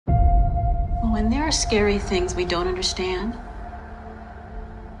When there are scary things we don't understand,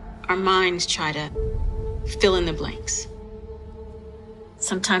 our minds try to fill in the blanks.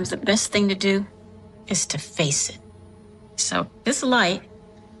 Sometimes the best thing to do is to face it. So this light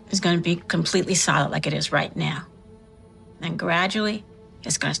is going to be completely solid like it is right now. Then gradually,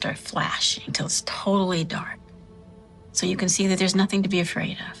 it's going to start flashing until it's totally dark. So you can see that there's nothing to be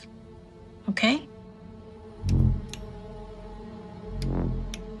afraid of. Okay?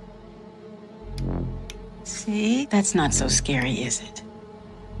 See? That's not so scary, is it?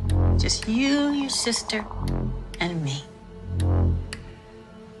 Just you, your sister, and me.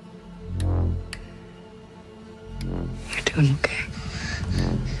 You're doing okay.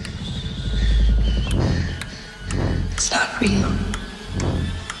 It's not real.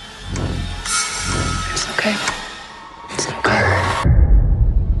 It's okay. It's okay.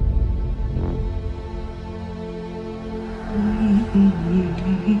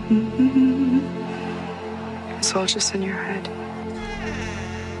 It's all just in your head.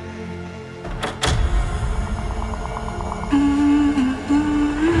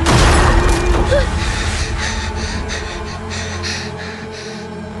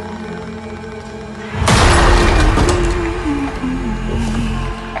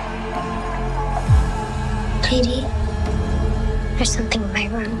 Katie, there's something in my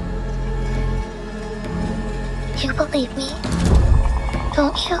room. You believe me,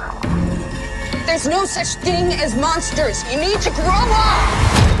 don't you? There's no such thing as monsters. You need to grow up.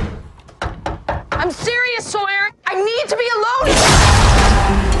 I'm serious, Sawyer. I need to be alone.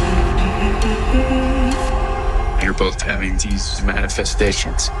 You're both having these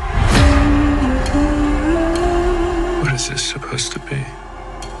manifestations. What is this supposed to be?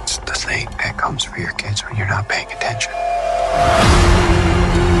 It's the thing that comes for your kids when you're not paying attention.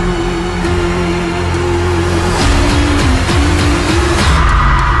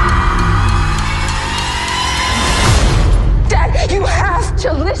 Dad, you have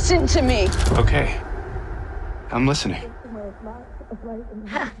to listen to me. Okay. I'm listening.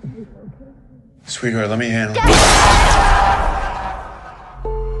 Sweetheart, let me handle it.